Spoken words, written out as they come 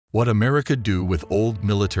What America do with old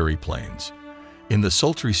military planes. In the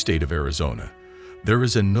sultry state of Arizona, there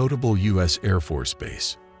is a notable U.S. Air Force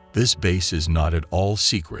base. This base is not at all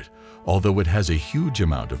secret, although it has a huge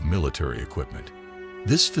amount of military equipment.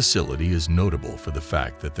 This facility is notable for the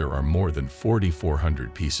fact that there are more than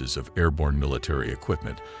 4,400 pieces of airborne military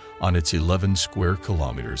equipment on its 11 square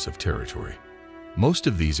kilometers of territory. Most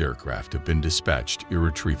of these aircraft have been dispatched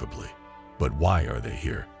irretrievably. But why are they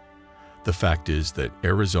here? The fact is that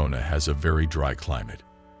Arizona has a very dry climate.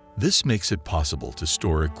 This makes it possible to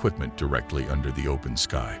store equipment directly under the open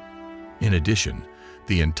sky. In addition,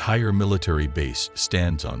 the entire military base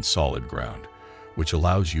stands on solid ground, which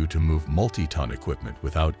allows you to move multi-ton equipment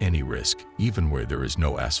without any risk, even where there is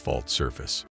no asphalt surface.